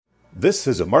This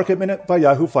is a Market Minute by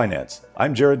Yahoo Finance.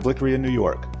 I'm Jared Blickery in New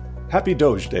York. Happy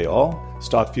Doge Day, all.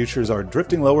 Stock futures are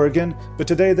drifting lower again, but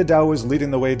today the Dow is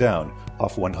leading the way down,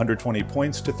 off 120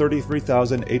 points to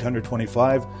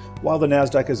 33,825, while the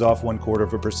Nasdaq is off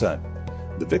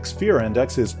 0.25%. The VIX Fear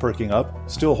Index is perking up,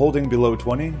 still holding below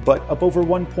 20, but up over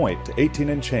 1 point to 18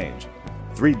 and change.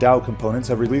 3 Dow components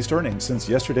have released earnings since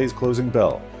yesterday's closing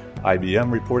bell.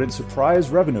 IBM reported surprise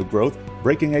revenue growth,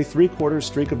 breaking a 3-quarter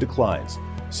streak of declines.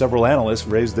 Several analysts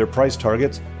raised their price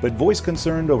targets, but voiced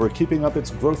concern over keeping up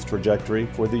its growth trajectory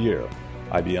for the year.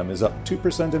 IBM is up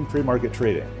 2% in pre-market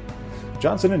trading.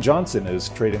 Johnson & Johnson is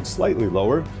trading slightly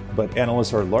lower, but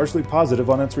analysts are largely positive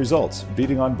on its results,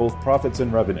 beating on both profits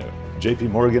and revenue.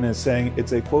 JP Morgan is saying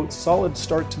it's a, quote, solid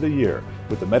start to the year,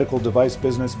 with the medical device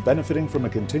business benefiting from a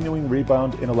continuing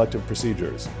rebound in elective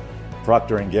procedures.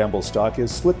 Procter & Gamble stock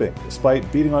is slipping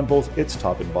despite beating on both its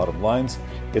top and bottom lines.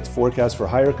 Its forecast for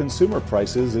higher consumer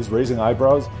prices is raising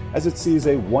eyebrows as it sees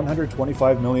a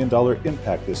 $125 million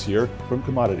impact this year from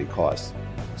commodity costs.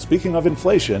 Speaking of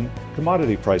inflation,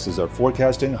 commodity prices are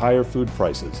forecasting higher food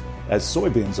prices, as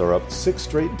soybeans are up 6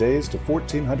 straight days to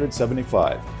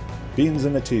 $1,475. Beans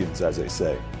in the teens, as they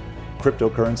say.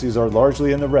 Cryptocurrencies are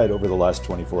largely in the red over the last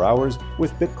 24 hours,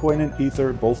 with Bitcoin and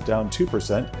Ether both down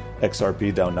 2%,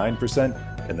 XRP down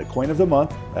 9%, and the coin of the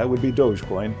month, that would be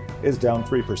Dogecoin, is down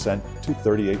 3% to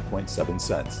 38.7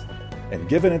 cents. And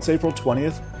given it's April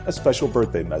 20th, a special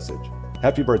birthday message.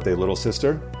 Happy birthday, little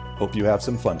sister. Hope you have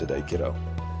some fun today, kiddo.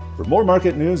 For more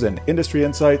market news and industry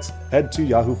insights, head to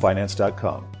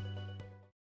yahoofinance.com.